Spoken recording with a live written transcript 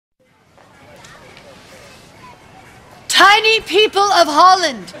Tiny people of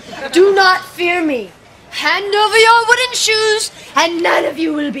Holland, do not fear me. Hand over your wooden shoes, and none of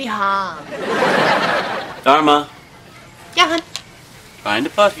you will be harmed. Dharma. Yeah, hon. Find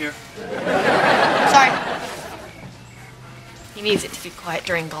a putt here. Sorry. He needs it to be quiet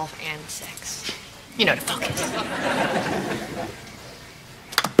during golf and sex. You know, to focus.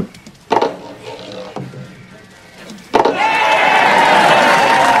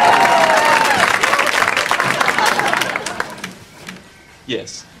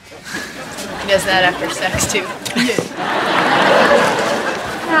 Yes. He does that after sex, too.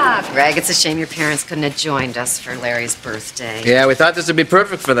 Ah, Greg, it's a shame your parents couldn't have joined us for Larry's birthday. Yeah, we thought this would be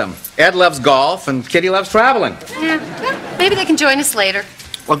perfect for them. Ed loves golf, and Kitty loves traveling. Yeah, well, maybe they can join us later.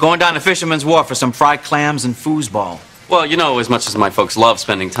 We're going down to Fisherman's Wharf for some fried clams and foosball. Well, you know, as much as my folks love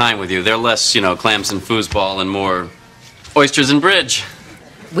spending time with you, they're less, you know, clams and foosball and more oysters and bridge.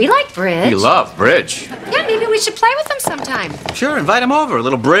 We like bridge. We love bridge. Yeah, maybe we should play with them sometime. Sure, invite them over. A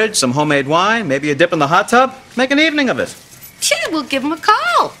little bridge, some homemade wine, maybe a dip in the hot tub. Make an evening of it. Yeah, we'll give them a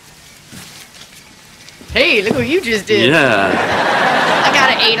call. Hey, look what you just did. Yeah. I got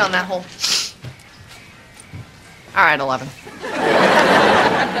an 8 on that hole. All right, 11.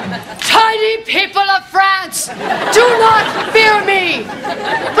 Tiny people of France, do not fear me.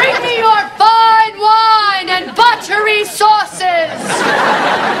 Bring me your fine wine and buttery sauces.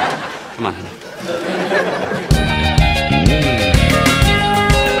 Come on, honey.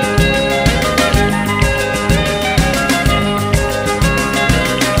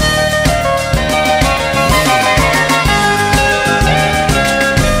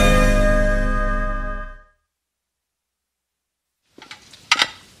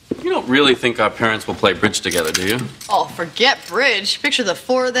 You don't really think our parents will play bridge together, do you? Oh, forget bridge. Picture the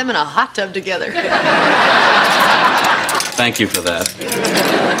 4 of them in a hot tub together. Thank you for that.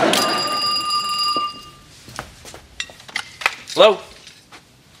 Hello?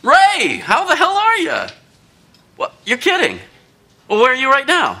 Ray, how the hell are you? What? You're kidding? Well, where are you right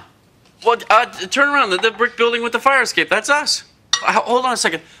now? Well, turn around. The brick building with the fire escape. That's us. Hold on a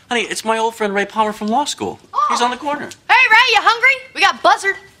second. Honey, it's my old friend Ray Palmer from law school. Oh. He's on the corner. Hey, Ray, you hungry? We got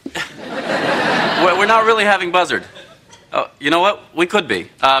buzzard. We're not really having buzzard. Oh, you know what? We could be.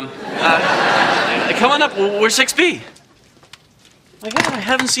 Come on up. We're 6B. My God, I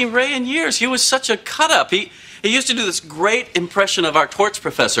haven't seen Ray in years. He was such a cut-up. He used to do this great impression of our torts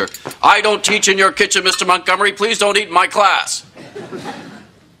professor. I don't teach in your kitchen, Mr. Montgomery. Please don't eat in my class.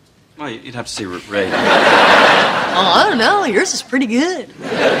 Well, you'd have to see Ray. Oh, I don't know. Yours is pretty good.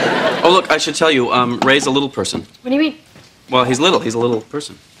 Oh, look, I should tell you, Ray's a little person. What do you mean? Well, he's little. He's a little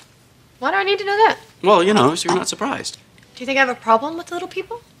person. Why do I need to know that? Well, you know, so you're not surprised. Do you think I have a problem with little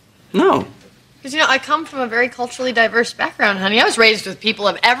people? No. Because, you know, I come from a very culturally diverse background, honey. I was raised with people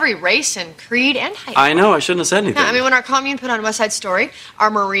of every race and creed and height. I know. I shouldn't have said anything. Yeah, I mean, when our commune put on West Side Story, our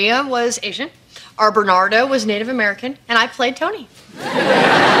Maria was Asian, our Bernardo was Native American, and I played Tony.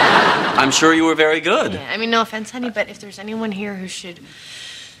 I'm sure you were very good. Yeah, I mean, no offense, honey, but if there's anyone here who should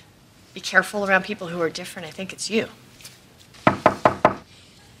be careful around people who are different, I think it's you.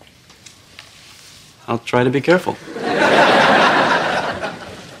 I'll try to be careful.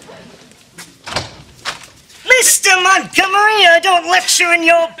 Mr. Montgomery, I don't lecture in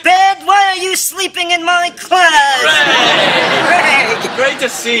your bed. Why are you sleeping in my class? Greg! Great to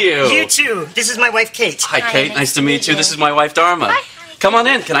see you. You too. This is my wife, Kate. Hi, Kate. Nice to meet you. This is my wife, Dharma. Hi. Come on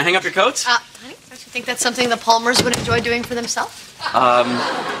in. Can I hang up your coats? Honey, don't you think that's something the Palmers would enjoy doing for themselves?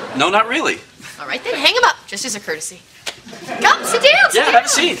 No, not really. All right, then hang them up, just as a courtesy. Come, sit down, sit Yeah, down. have a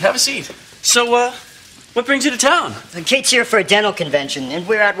seat. Have a seat. So, what brings you to town? Kate's here for a dental convention, and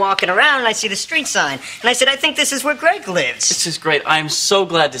we're out walking around, and I see the street sign. And I said, I think this is where Greg lives. This is great. I am so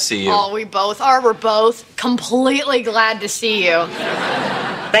glad to see you. Oh, we both are. We're both completely glad to see you.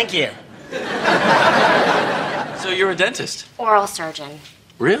 Thank you. So you're a dentist? Oral surgeon.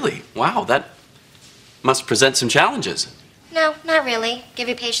 Really? Wow, that must present some challenges. No, not really. Give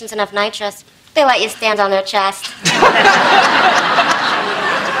your patients enough nitrous. They let you stand on their chest.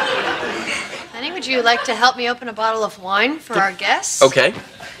 Honey, would you like to help me open a bottle of wine for our guests? Okay.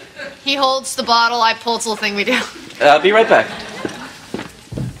 He holds the bottle, I pull. It's a little thing we do. Be right back.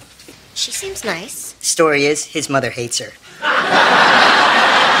 She seems nice. Story is, his mother hates her.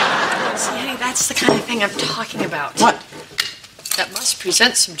 See, honey, that's the kind of thing I'm talking about. What? That must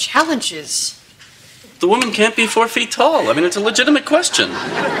present some challenges. The woman can't be 4 feet tall. I mean, it's a legitimate question.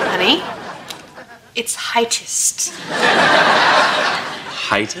 Honey, it's heightist.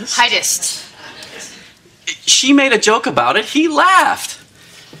 Heightist? Heightist. She made a joke about it. He laughed.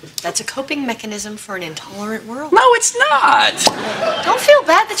 That's a coping mechanism for an intolerant world. No, it's not. Don't feel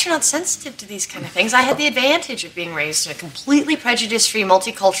bad that you're not sensitive to these kind of things. I had the advantage of being raised in a completely prejudice-free,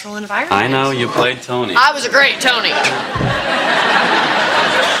 multicultural environment. I know, you played Tony. I was a great Tony.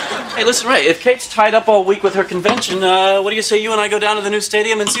 Hey, listen, Ray, if Kate's tied up all week with her convention, what do you say you and I go down to the new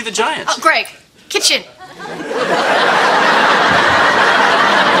stadium and see the Giants? Oh, Greg, kitchen.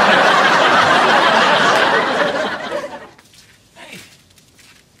 Hey,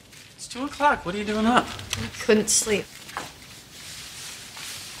 it's 2 o'clock. What are you doing up? I couldn't sleep.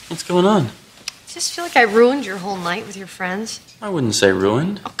 What's going on? I just feel like I ruined your whole night with your friends. I wouldn't say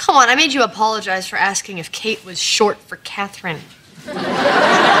ruined. Oh, come on. I made you apologize for asking if Kate was short for Catherine.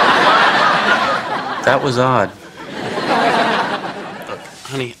 That was odd. Look,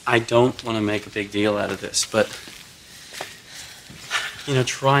 honey, I don't want to make a big deal out of this, but, you know,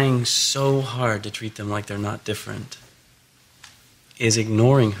 trying so hard to treat them like they're not different is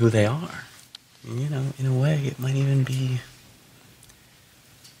ignoring who they are. You know, in a way, it might even be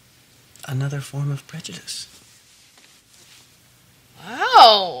another form of prejudice.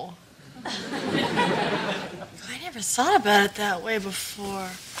 Wow. I never thought about it that way before.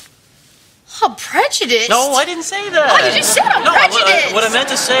 Oh, prejudice? No, I didn't say that. Oh, you just said I'm prejudiced. What I meant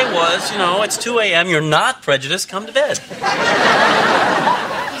to say was, you know, it's 2 a.m., you're not prejudiced, come to bed.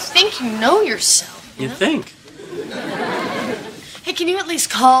 You think you know yourself. You think? Hey, can you at least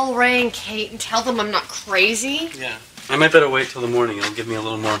call Ray and Kate and tell them I'm not crazy? Yeah. I might better wait till the morning. It'll give me a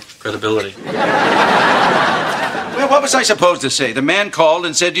little more credibility. Well, what was I supposed to say? The man called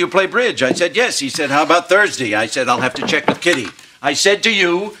and said, do you play bridge? I said, yes. He said, how about Thursday? I said, I'll have to check with Kitty. I said to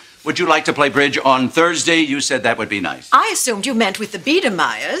you, would you like to play bridge on Thursday? You said that would be nice. I assumed you meant with the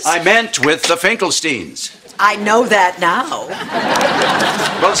Biedermeyers. I meant with the Finkelsteins. I know that now.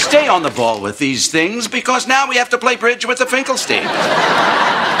 Well, stay on the ball with these things, because now we have to play bridge with the Finkelsteins.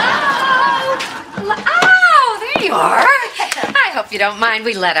 Oh, there you are. I hope you don't mind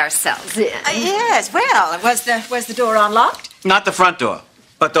we let ourselves in. Yes, well, was the door unlocked? Not the front door,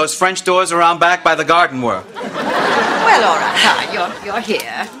 but those French doors around back by the garden were. Well, all right. You're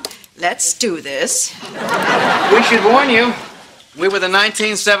here. Let's do this. We should warn you. We were the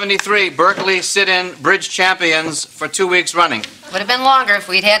 1973 Berkeley sit-in bridge champions for 2 weeks running. Would have been longer if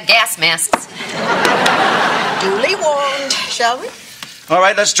we'd had gas masks. Duly warned, shall we? All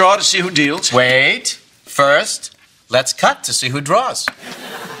right, let's draw to see who deals. Wait. First, let's cut to see who draws.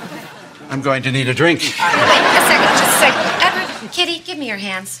 I'm going to need a drink. Wait a second, just a second. Edward, Kitty, give me your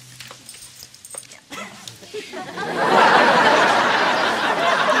hands.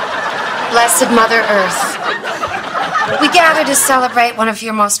 Blessed Mother Earth, we gather to celebrate one of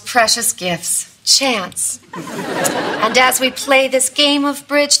your most precious gifts, chance. And as we play this game of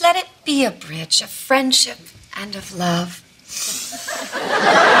bridge, let it be a bridge of friendship and of love.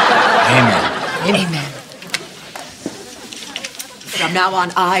 Amen. Amen. From now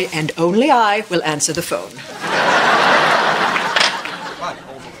on, I and only I will answer the phone.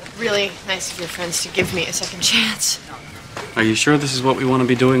 Really nice of your friends to give me a second chance. Are you sure this is what we want to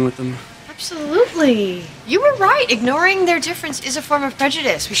be doing with them? Absolutely. You were right. Ignoring their difference is a form of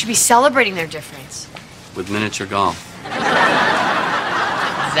prejudice. We should be celebrating their difference. With miniature golf.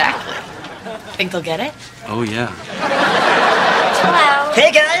 Exactly. Think they'll get it? Oh, yeah. Hello.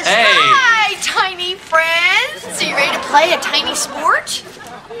 Hey, guys. Hey! Hi, tiny friends. Are you ready to play a tiny sport?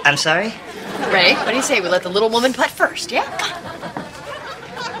 I'm sorry? Ray, what do you say? We let the little woman putt first, yeah?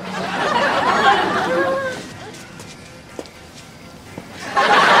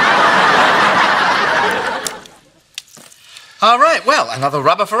 All right, well, another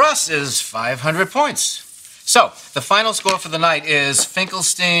rubber for us is 500 points. So, the final score for the night is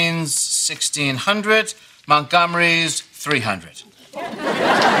Finkelstein's 1,600, Montgomery's 300.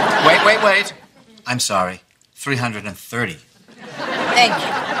 Wait. I'm sorry, 330. Thank you.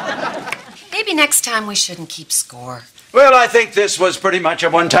 Maybe next time we shouldn't keep score. Well, I think this was pretty much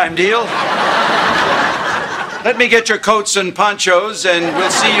a one-time deal. Let me get your coats and ponchos, and we'll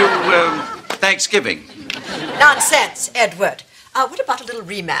see you Thanksgiving. Nonsense, Edward. What about a little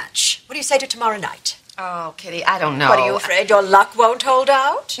rematch? What do you say to tomorrow night? Oh, Kitty, I don't know. What, are you afraid your luck won't hold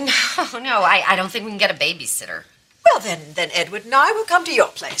out? No, I don't think we can get a babysitter. Well, then Edward and I will come to your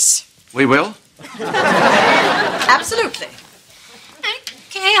place. We will? Absolutely.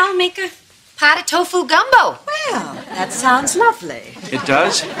 Okay, I'll make a pot of tofu gumbo. Well, that sounds lovely. It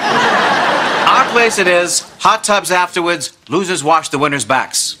does? Our place it is. Hot tubs afterwards. Losers wash the winners'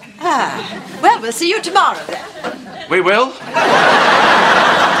 backs. Well, we'll see you tomorrow then. We will?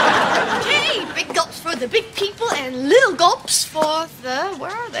 Okay, big gulps for the big people and little gulps for the...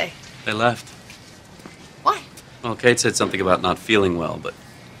 Where are they? They left. Why? Well, Kate said something about not feeling well, but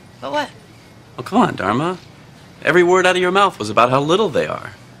But what? Oh, come on, Dharma. Every word out of your mouth was about how little they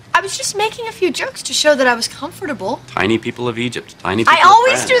are. I was just making a few jokes to show that I was comfortable. Tiny people of Egypt. Tiny people I of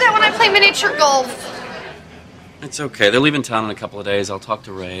always France. do that when I play miniature golf. It's okay. They're leaving town in a couple of days. I'll talk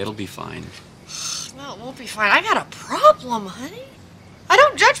to Ray. It'll be fine. No, it won't be fine. I got a problem, honey. I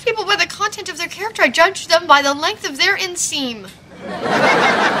don't judge people by the content of their character. I judge them by the length of their inseam.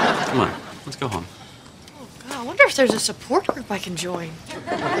 Come on. Let's go home. Oh, God, I wonder if there's a support group I can join.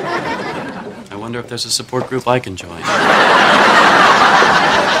 I wonder if there's a support group I can join.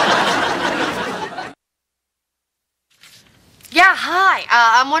 Yeah, hi.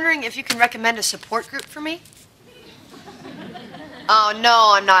 I'm wondering if you can recommend a support group for me? Oh,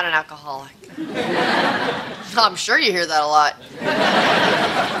 no, I'm not an alcoholic. I'm sure you hear that a lot.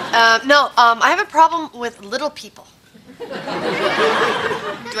 I have a problem with little people. Do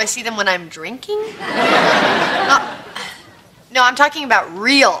I see them when I'm drinking? No, I'm talking about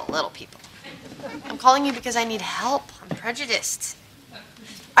real little people. I'm calling you because I need help. I'm prejudiced.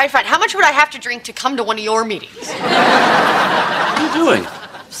 All right, fine. How much would I have to drink to come to one of your meetings? What are you doing?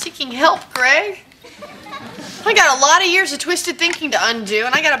 I'm seeking help, Greg. I got a lot of years of twisted thinking to undo,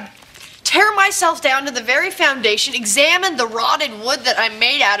 and I got to tear myself down to the very foundation, examine the rotted wood that I'm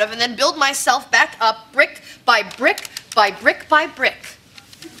made out of, and then build myself back up brick by brick by brick by brick.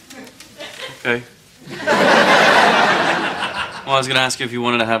 Okay. Well, I was going to ask you if you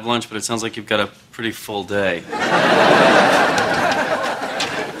wanted to have lunch, but it sounds like you've got a pretty full day.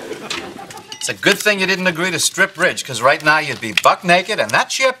 It's a good thing you didn't agree to strip bridge, because right now you'd be buck naked, and that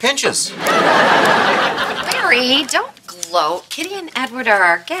chair pinches. Larry, don't gloat. Kitty and Edward are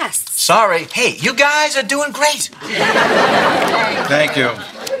our guests. Sorry. Hey, you guys are doing great. Thank you.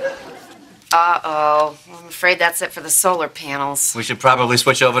 Uh-oh. I'm afraid that's it for the solar panels. We should probably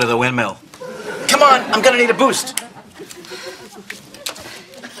switch over to the windmill. Come on, I'm gonna need a boost.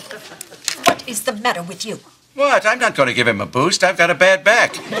 What is the matter with you? What? I'm not going to give him a boost. I've got a bad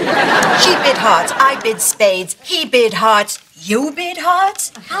back. She bid hearts, I bid spades, he bid hearts, you bid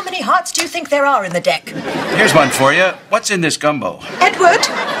hearts? How many hearts do you think there are in the deck? Here's one for you. What's in this gumbo? Edward,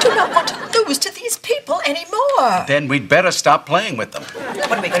 do not want to lose to these people anymore. Then we'd better stop playing with them.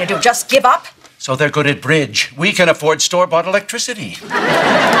 What are we going to do, just give up? So they're good at bridge. We can afford store-bought electricity.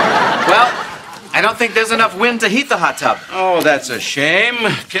 Well, I don't think there's enough wind to heat the hot tub. Oh, that's a shame.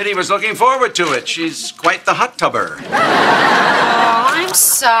 Kitty was looking forward to it. She's quite the hot tubber. Oh, I'm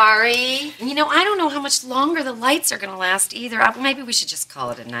sorry. You know, I don't know how much longer the lights are going to last either. Maybe we should just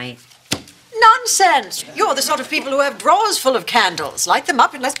call it a night. Nonsense. You're the sort of people who have drawers full of candles. Light them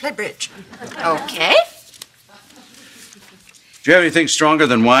up and let's play bridge. Okay. Do you have anything stronger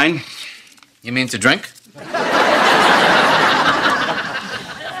than wine? You mean to drink?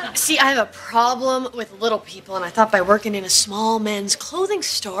 See, I have a problem with little people, and I thought by working in a small men's clothing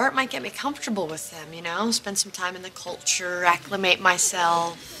store, it might get me comfortable with them, you know? Spend some time in the culture, acclimate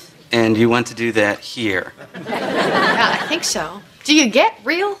myself. And you want to do that here? Yeah, I think so. Do you get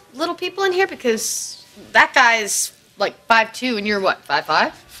real little people in here? Because that guy's like 5'2", and you're what,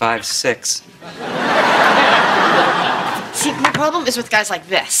 5'5"? 5'6". See, my problem is with guys like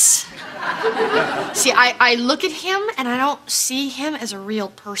this. See, I look at him, and I don't see him as a real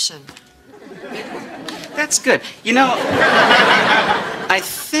person. That's good. You know, I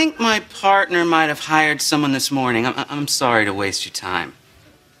think my partner might have hired someone this morning. I'm sorry to waste your time.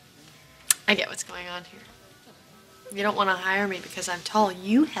 I get what's going on here. You don't want to hire me because I'm tall.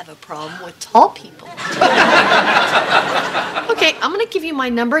 You have a problem with tall people. Okay, I'm going to give you my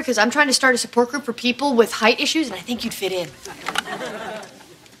number because I'm trying to start a support group for people with height issues, and I think you'd fit in.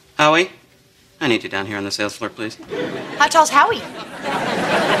 Howie, I need you down here on the sales floor, please. How tall's Howie?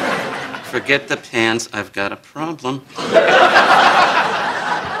 Forget the pants. I've got a problem.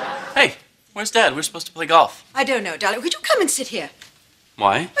 Hey, where's Dad? We're supposed to play golf. I don't know, darling. Would you come and sit here?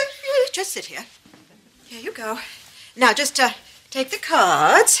 Why? Just sit here. Here you go. Now, just take the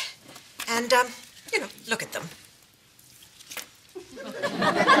cards and, look at them.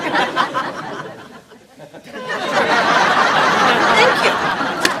 Thank you.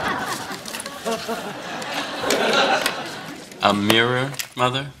 A mirror,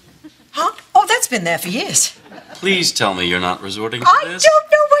 Mother? Huh? Oh, that's been there for years. Please tell me you're not resorting to I this.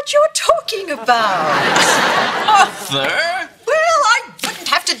 don't know what you're talking about. Mother? Well, I wouldn't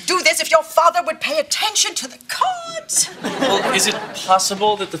have to do this if your father would pay attention to the cards. Well, is it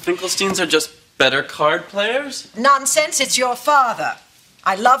possible that the Finkelsteins are just better card players? Nonsense, it's your father.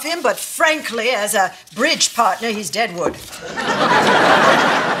 I love him, but frankly, as a bridge partner, he's deadwood.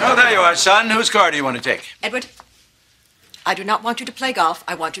 Oh, there you are, son. Whose car do you want to take? Edward, I do not want you to play golf.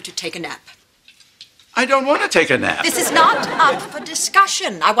 I want you to take a nap. I don't want to take a nap. This is not up for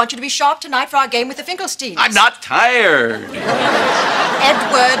discussion. I want you to be sharp tonight for our game with the Finkelsteins. I'm not tired.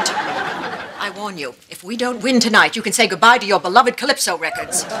 Edward, I warn you, if we don't win tonight, you can say goodbye to your beloved Calypso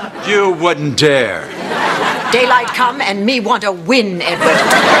records. You wouldn't dare. Daylight come and me want to win, Edward.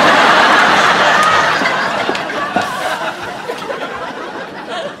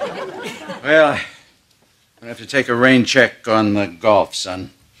 Well, I have to take a rain check on the golf,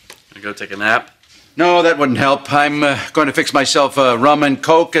 son. Gonna go take a nap? No, that wouldn't help. I'm going to fix myself a rum and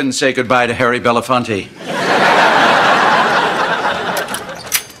coke and say goodbye to Harry Belafonte.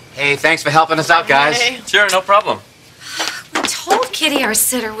 Hey, thanks for helping us out, guys. Hey. Sure, no problem. We told Kitty our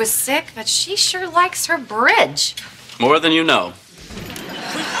sitter was sick, but she sure likes her bridge. More than you know.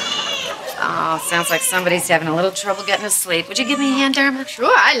 Oh, sounds like somebody's having a little trouble getting to sleep. Would you give me a hand, Dharma?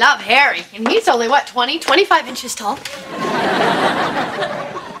 Sure, I love Harry. And he's only, what, 20, 25 inches tall?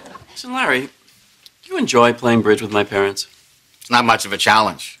 Listen, Larry, do you enjoy playing bridge with my parents? It's not much of a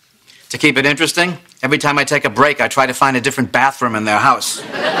challenge. To keep it interesting, every time I take a break, I try to find a different bathroom in their house.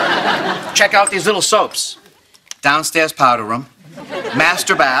 Check out these little soaps. Downstairs powder room,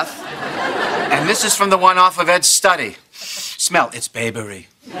 master bath, and this is from the one off of Ed's study. Smell, it's babery.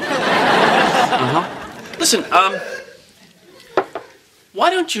 Listen, why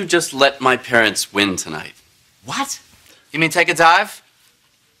don't you just let my parents win tonight? What? You mean take a dive?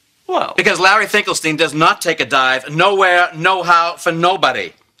 Well, Because Larry Finkelstein does not take a dive, nowhere, no how, for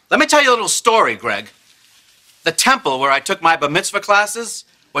nobody. Let me tell you a little story, Greg. The temple where I took my bar mitzvah classes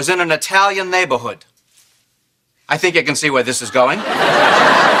was in an Italian neighborhood. I think you can see where this is going.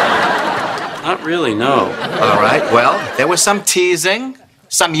 not really, no. All right, well, there was some teasing,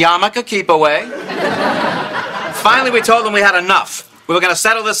 some yarmulke keep away. Finally, we told them we had enough. We were going to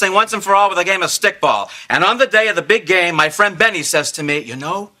settle this thing once and for all with a game of stickball. And on the day of the big game, my friend Benny says to me, you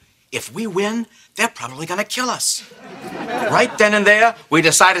know, if we win, they're probably going to kill us. Right then and there, we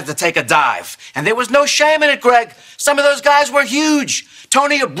decided to take a dive. And there was no shame in it, Greg. Some of those guys were huge.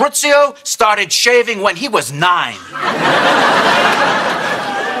 Tony Abruzzo started shaving when he was 9.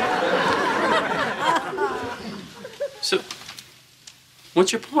 So,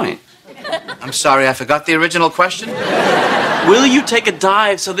 what's your point? I'm sorry, I forgot the original question. Will you take a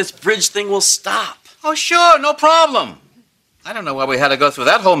dive so this bridge thing will stop? Oh, sure, no problem. I don't know why we had to go through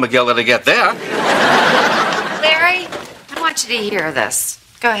that whole McGilla to get there. Larry, I want you to hear this.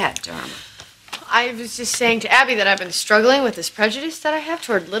 Go ahead, Dharma. I was just saying to Abby that I've been struggling with this prejudice that I have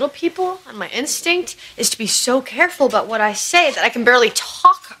toward little people, and my instinct is to be so careful about what I say that I can barely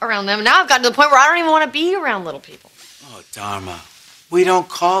talk around them. Now I've gotten to the point where I don't even want to be around little people. Oh, Dharma, we don't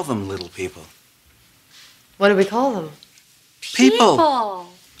call them little people. What do we call them? People.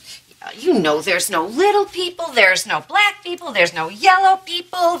 You know there's no little people, there's no black people, there's no yellow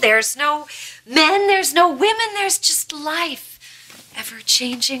people, there's no men, there's no women, there's just life.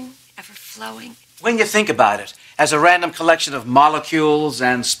 Ever-changing, ever-flowing. When you think about it, as a random collection of molecules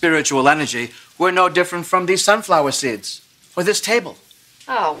and spiritual energy, we're no different from these sunflower seeds or this table.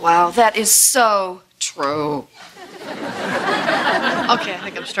 Oh, wow, that is so true. Okay, I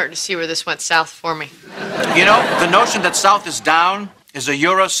think I'm starting to see where this went south for me. You know, the notion that South is down is a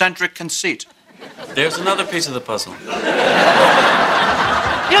Eurocentric conceit. There's another piece of the puzzle. You know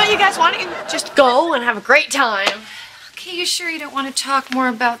what, you guys, why don't you just go and have a great time? Okay, you sure you don't want to talk more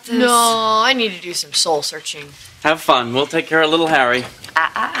about this? No, I need to do some soul searching. Have fun. We'll take care of little Harry.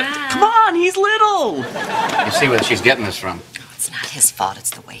 Come on, he's little. You see where she's getting this from. It's not his fault, it's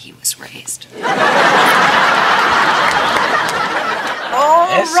the way he was raised.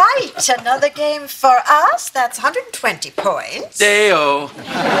 All right, another game for us. That's 120 points. Deo.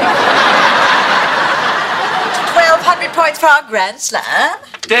 1,200 points for our Grand Slam.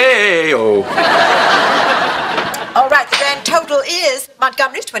 Deo. All right, the grand total is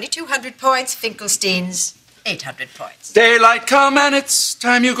Montgomery's 2,200 points, Finkelstein's 800 points. Daylight come and it's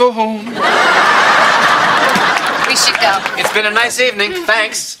time you go home. We should go. It's been a nice evening.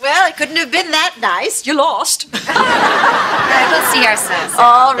 Thanks. Well, it couldn't have been that nice. You lost. All right, we'll see ourselves.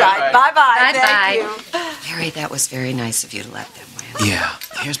 All right, bye-bye. Bye-bye. Thank you. Harry, that was very nice of you to let them win. Yeah,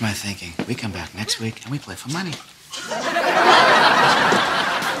 here's my thinking. We come back next week and we play for money.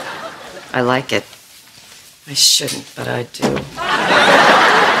 I like it. I shouldn't, but I do.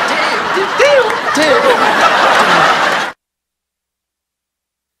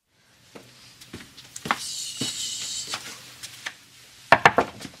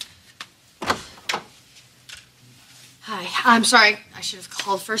 Hi, I'm sorry. I should have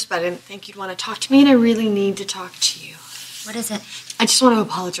called first, but I didn't think you'd want to talk to me, and I really need to talk to you. What is it? I just want to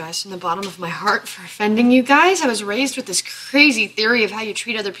apologize from the bottom of my heart for offending you guys. I was raised with this crazy theory of how you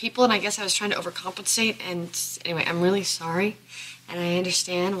treat other people, and I guess I was trying to overcompensate. And anyway, I'm really sorry, and I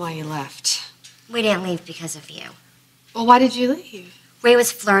understand why you left. We didn't leave because of you. Well, why did you leave? Ray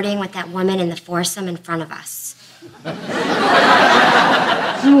was flirting with that woman in the foursome in front of us.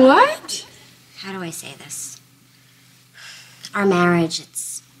 What? How do I say this? Our marriage,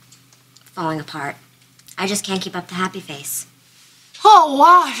 it's falling apart. I just can't keep up the happy face. Oh,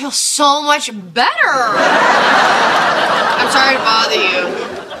 wow, I feel so much better. I'm sorry to bother you.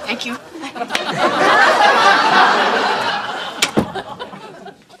 Thank you.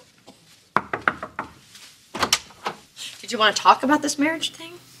 Did you want to talk about this marriage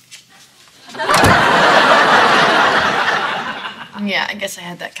thing? Yeah, I guess I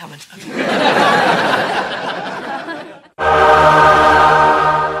had that coming.